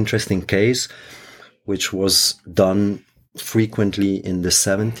very interesting case, which was done frequently in the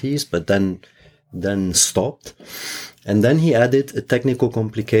 70s, but then stopped. And then he added a technical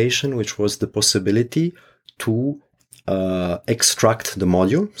complication, which was the possibility to extract the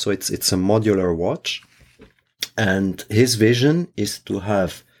module. So it's a modular watch. And his vision is to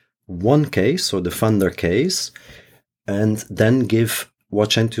have one case, so the Thunder case, and then give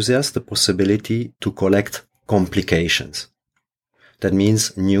watch enthusiasts the possibility to collect complications. That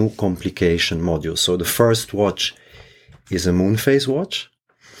means new complication modules. So the first watch is a moon phase watch,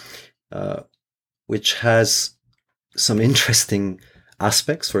 which has some interesting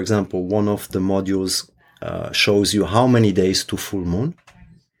aspects. For example, one of the modules shows you how many days to full moon,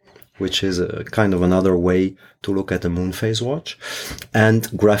 which is a kind of another way to look at a moon phase watch. And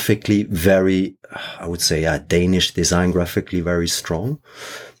graphically very, I would say, Danish design, graphically very strong.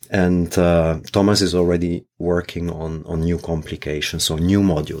 And Thomas is already working on new complications, so new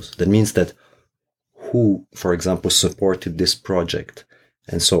modules. That means that who, for example, supported this project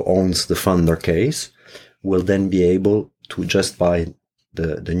and so owns the Thunder case will then be able to just buy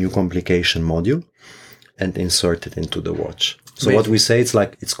the new complication module and insert it into the watch. So Amazing. What we say, it's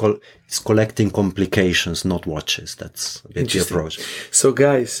collecting complications, not watches. That's a bit the approach. So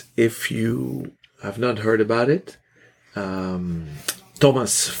guys, if you have not heard about it,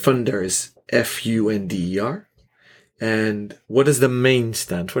 Thomas Funder is Funder. And what does the main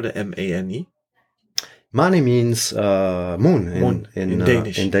stand for, the MANE? Mane means moon in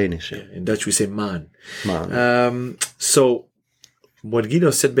Danish. In Danish, yeah. In Dutch we say man. Man. So what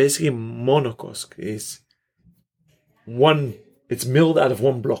Guido said, basically monocoque is it's milled out of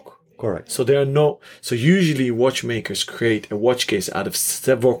one block. Correct. So so usually watchmakers create a watch case out of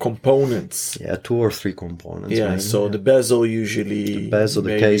several components. Yeah, 2 or 3 components. Yeah, maybe. so the bezel usually. The bezel,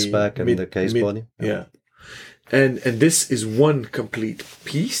 the case back, and the case body. Yeah. And this is one complete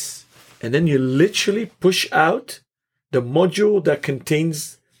piece. And then you literally push out the module that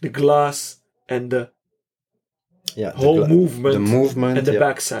contains the glass and the whole movement. The movement. And the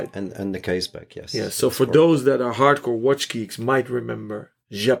backside. And the case back, yes. Yeah, so for those that are hardcore watch geeks might remember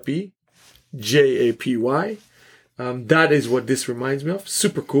Japy, Japy. That is what this reminds me of.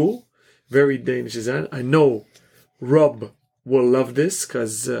 Super cool. Very Danish design. I know Rob will love this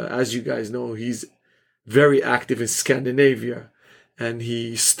because, as you guys know, he's very active in Scandinavia and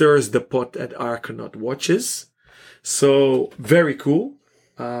he stirs the pot at Argonaut watches. So very cool.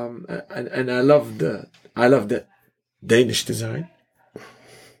 And I love the Danish design.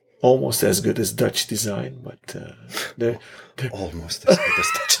 Almost as good as Dutch design, but they're almost as good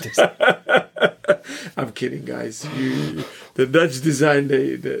as Dutch design. I'm kidding, guys. The Dutch design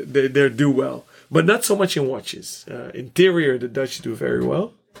they do well, but not so much in watches. Interior, the Dutch do very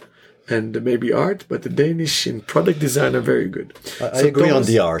well, and maybe art, but the Danish in product design are very good. I agree on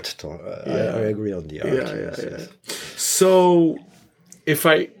the art. I agree on the art. Yeah. So, if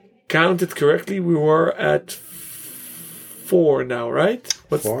I counted correctly, we were at 4 now, right?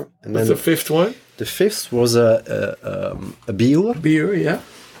 What's 4. And what's then the 5th one? The 5th was a Biur. Biur, yeah.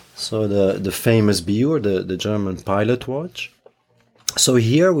 So the famous Biur, the German pilot watch. So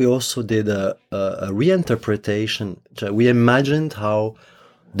here we also did a reinterpretation. We imagined how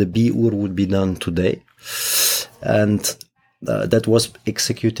the Biur would be done today. And that was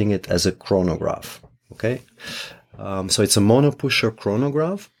executing it as a chronograph. Okay. So it's a monopusher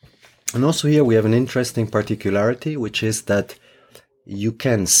chronograph. And also here we have an interesting particularity, which is that you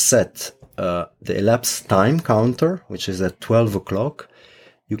can set the elapsed time counter, which is at 12 o'clock.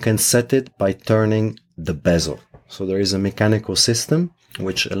 You can set it by turning the bezel. So there is a mechanical system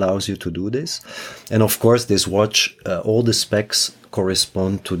which allows you to do this. And of course, this watch, all the specs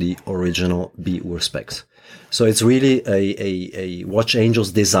correspond to the original Biur specs. So it's really a Watch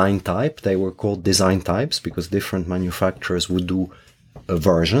Angels design type. They were called design types because different manufacturers would do a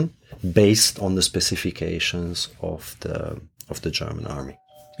version based on the specifications of the German army.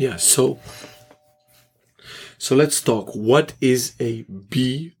 Yeah, so let's talk. What is a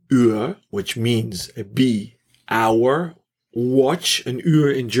B-Uhr, which means a B, hour, watch. An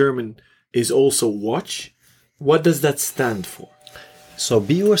Uhr in German is also watch. What does that stand for? So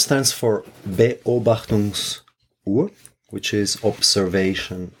B-Uhr stands for Beobachtungsuhr, which is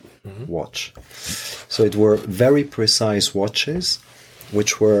observation watch. So it were very precise watches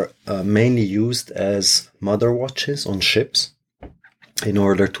which were mainly used as mother watches on ships in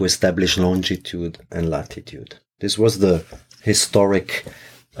order to establish longitude and latitude. This was the historic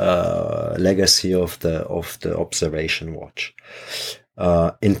legacy of the observation watch.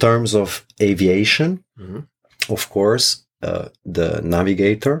 In terms of aviation, of course, the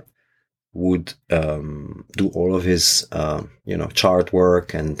navigator would do all of his chart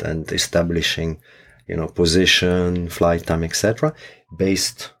work and establishing position, flight time, etc.,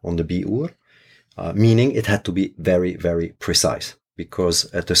 based on the BUR, meaning it had to be very, very precise, because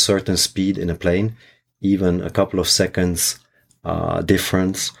at a certain speed in a plane, even a couple of seconds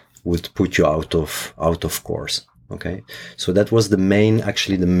difference would put you out of course. Okay, so that was the main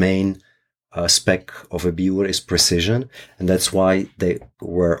spec of a BUR is precision, and that's why they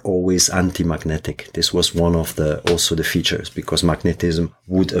were always anti-magnetic. This was one of also the features, because magnetism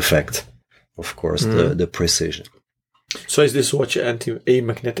would affect, of course, the precision. So is this watch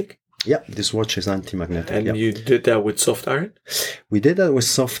anti-magnetic? Yeah, this watch is anti-magnetic. And you did that with soft iron? We did that with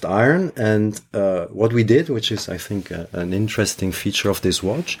soft iron, and what we did, which is, I think, an interesting feature of this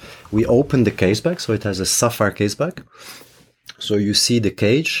watch, we opened the case back, so it has a sapphire case back. So you see the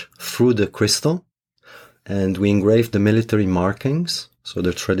cage through the crystal, and we engraved the military markings, so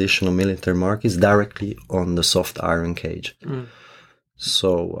the traditional military markings, directly on the soft iron cage.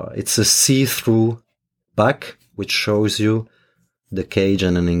 So it's a see-through back, which shows you the cage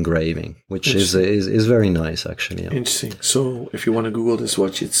and an engraving, which is very nice, actually. Yeah. Interesting. So if you want to Google this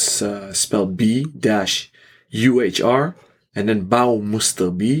watch, it's spelled B-UHR, and then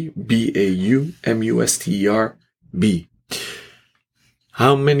Baumuster B, B-A-U-M-U-S-T-E-R B.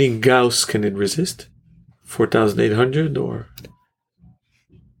 How many Gauss can it resist? 4,800, or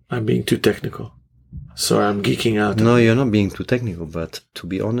I'm being too technical? Sorry, I'm geeking out. No, you're not being too technical, but to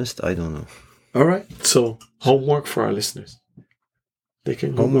be honest, I don't know. All right. So homework for our listeners. They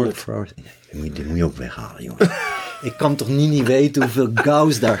can Google it. For our... Die moet je ook weghalen, jongen. Ik kan toch niet weten hoeveel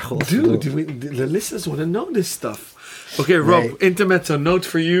Gauss daar gaat. Dude, the listeners want to know this stuff. Okay, Rob, intermezzo note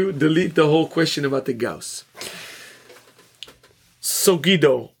for you. Delete the whole question about the Gauss. So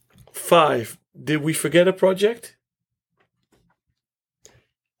Guido, 5. Did we forget a project?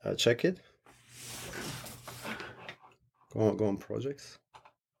 Check it. Go on projects.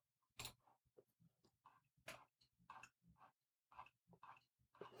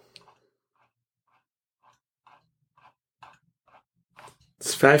 Het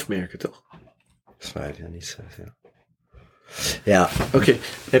is 5 merken, toch? 5, ja, niet 6, ja. Ja. Oké,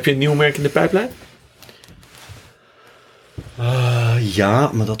 heb je een nieuw merk in de pijplijn?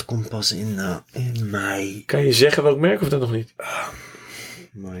 Ja, maar dat komt pas in mei. Kan je zeggen welk merk of dat nog niet?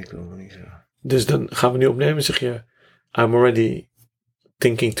 Maar ik wil nog niet zeggen. Dus dan gaan we nu opnemen, zeg je... I'm already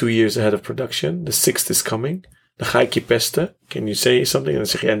thinking 2 years ahead of production. The 6th is coming. Dan ga ik je pesten. Can you say something? En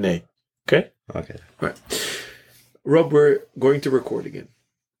dan zeg je nee. Oké? Okay. Right. Rob, we're going to record again.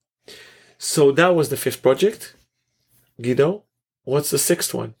 So that was the 5th project. Guido, what's the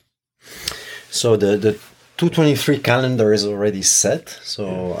 6th one? So the 223 calendar is already set.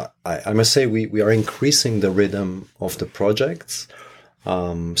 So I must say we are increasing the rhythm of the projects.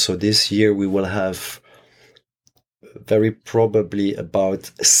 So this year we will have very probably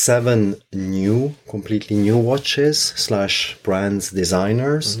about 7 completely new watches / brands,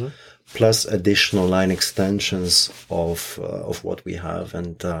 designers, plus additional line extensions of what we have,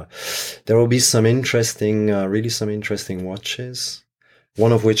 and there will be some interesting, really some interesting watches.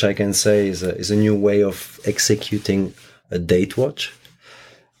 One of which I can say is a new way of executing a date watch.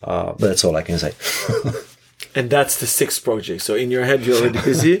 But that's all I can say. And that's the 6th project. So in your head, you're already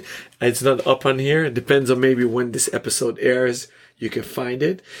busy. It's not up on here. It depends on maybe when this episode airs, you can find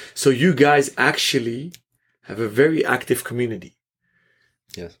it. So you guys actually have a very active community.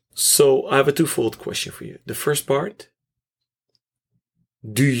 Yes. So I have a twofold question for you. The first part,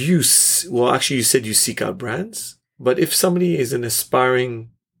 you said you seek out brands, but if somebody is an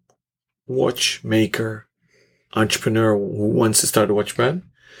aspiring watchmaker, entrepreneur who wants to start a watch brand,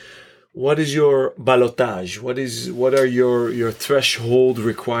 what is your balotage? What are your threshold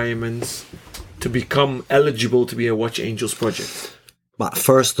requirements to become eligible to be a Watch Angels project? But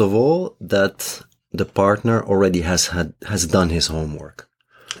first of all, that the partner already has done his homework.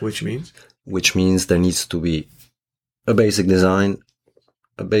 Which means? Which means there needs to be a basic design,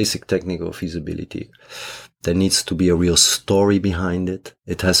 a basic technical feasibility. There needs to be a real story behind it.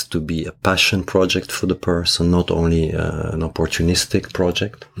 It has to be a passion project for the person, not only an opportunistic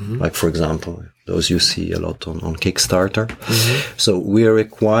project. Like, for example, those you see a lot on Kickstarter. So we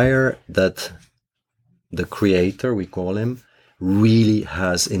require that the creator, we call him, really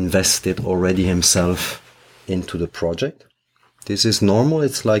has invested already himself into the project. This is normal.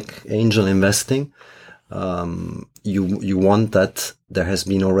 It's like angel investing. you want that there has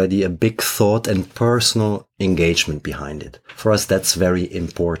been already a big thought and personal engagement behind it. For us, that's very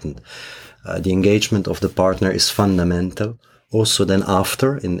important. The engagement of the partner is fundamental. Also, then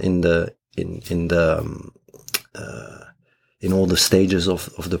after in all the stages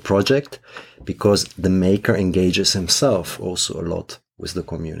of the project, because the maker engages himself also a lot with the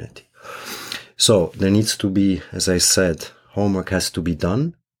community. So there needs to be, as I said, homework has to be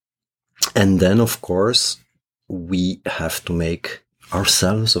done. And then, of course, we have to make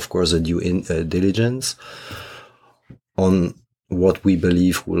ourselves, of course, a due diligence on what we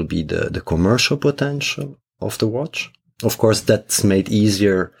believe will be the commercial potential of the watch. Of course, that's made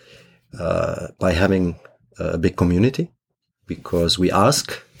easier by having a big community, because we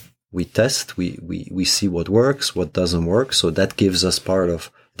ask, we test, we see what works, what doesn't work. So that gives us part of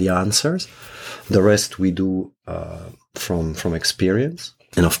the answers. The rest we do from experience.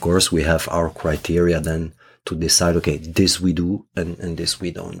 And of course, we have our criteria then to decide, okay, this we do and this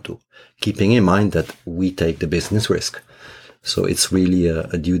we don't do. Keeping in mind that we take the business risk. So it's really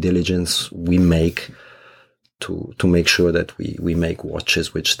a due diligence we make to make sure that we make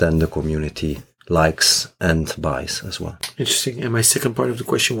watches which then the community likes and buys as well. Interesting. And my second part of the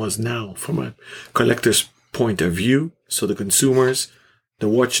question was, now from a collector's point of view, so the consumers, the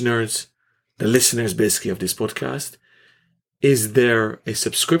watch nerds, the listeners basically of this podcast, is there a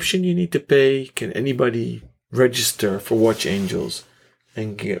subscription you need to pay? Can anybody register for Watch Angels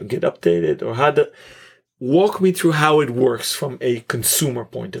and get updated? Or walk me through how it works from a consumer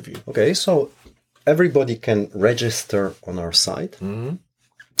point of view. Okay, so everybody can register on our site. Mm-hmm.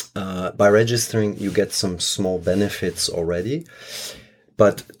 By registering, you get some small benefits already.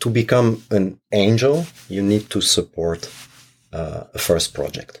 But to become an angel, you need to support a first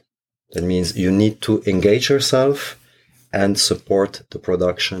project. That means you need to engage yourself and support the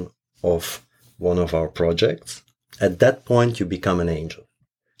production of one of our projects. At that point, you become an angel.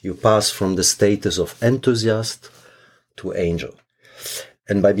 You pass from the status of enthusiast to angel.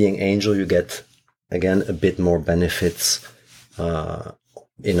 And by being angel, you get, again, a bit more benefits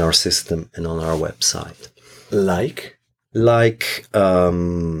in our system and on our website. Like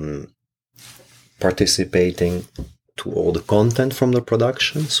participating to all the content from the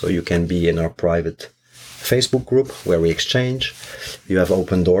production. So you can be in our private Facebook group where we exchange. You have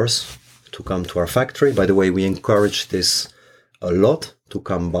open doors to come to our factory. By the way, we encourage this a lot, to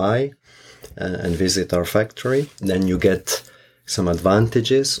come by and visit our factory. Then you get some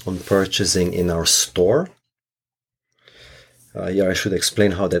advantages on purchasing in our store. I should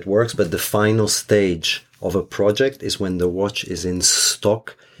explain how that works, but the final stage of a project is when the watch is in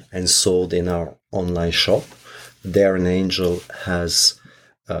stock and sold in our online shop. There an angel has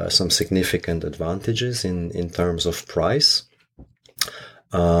some significant advantages in terms of price.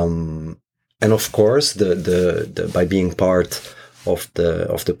 And of course, the by being part of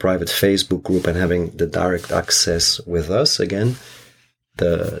the private Facebook group and having the direct access with us, again,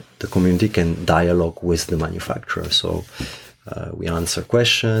 the community can dialogue with the manufacturer. So we answer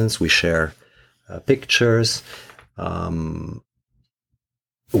questions, we share pictures,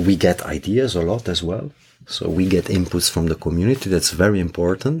 we get ideas a lot as well. So we get inputs from the community. That's very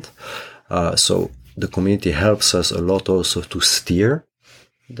important. So the community helps us a lot also to steer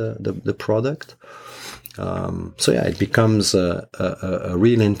the product. So yeah, it becomes a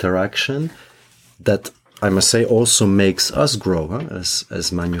real interaction that I must say also makes us grow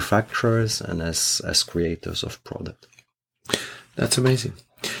as manufacturers and as creators of product. That's amazing.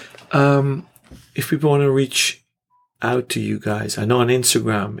 If people want to reach out to you guys, I know on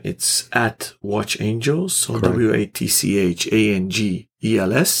Instagram it's at Watch Angels, so Correct. WATCHANGELS,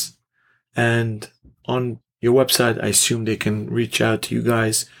 and on your website I assume they can reach out to you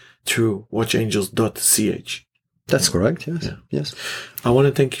guys through watchangels.ch. That's correct. Yes. Yeah. Yes. I want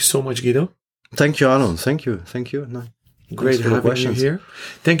to thank you so much, Guido. Thank you, Alon. Thank you. No. Great having you here.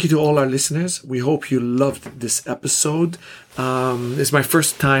 Thank you to all our listeners. We hope you loved this episode. It's my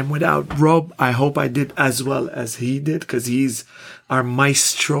first time without Rob. I hope I did as well as he did, because he's our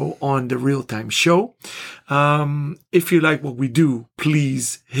maestro on the Real Time Show. If you like what we do,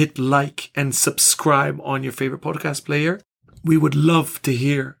 please hit like and subscribe on your favorite podcast player. We would love to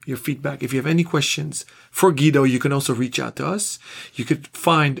hear your feedback. If you have any questions for Guido, you can also reach out to us. You could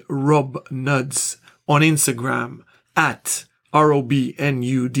find Rob Nuds on Instagram at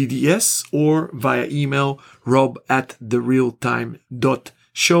ROBNUDDS or via email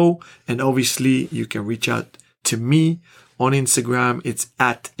rob@therealtime.show. And obviously you can reach out to me on Instagram. It's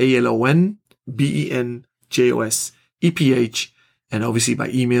at ALONBENJOSEPH, and obviously by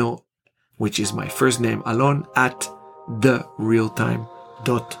email, which is my first name, Alon, at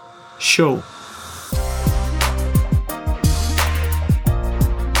therealtime.show.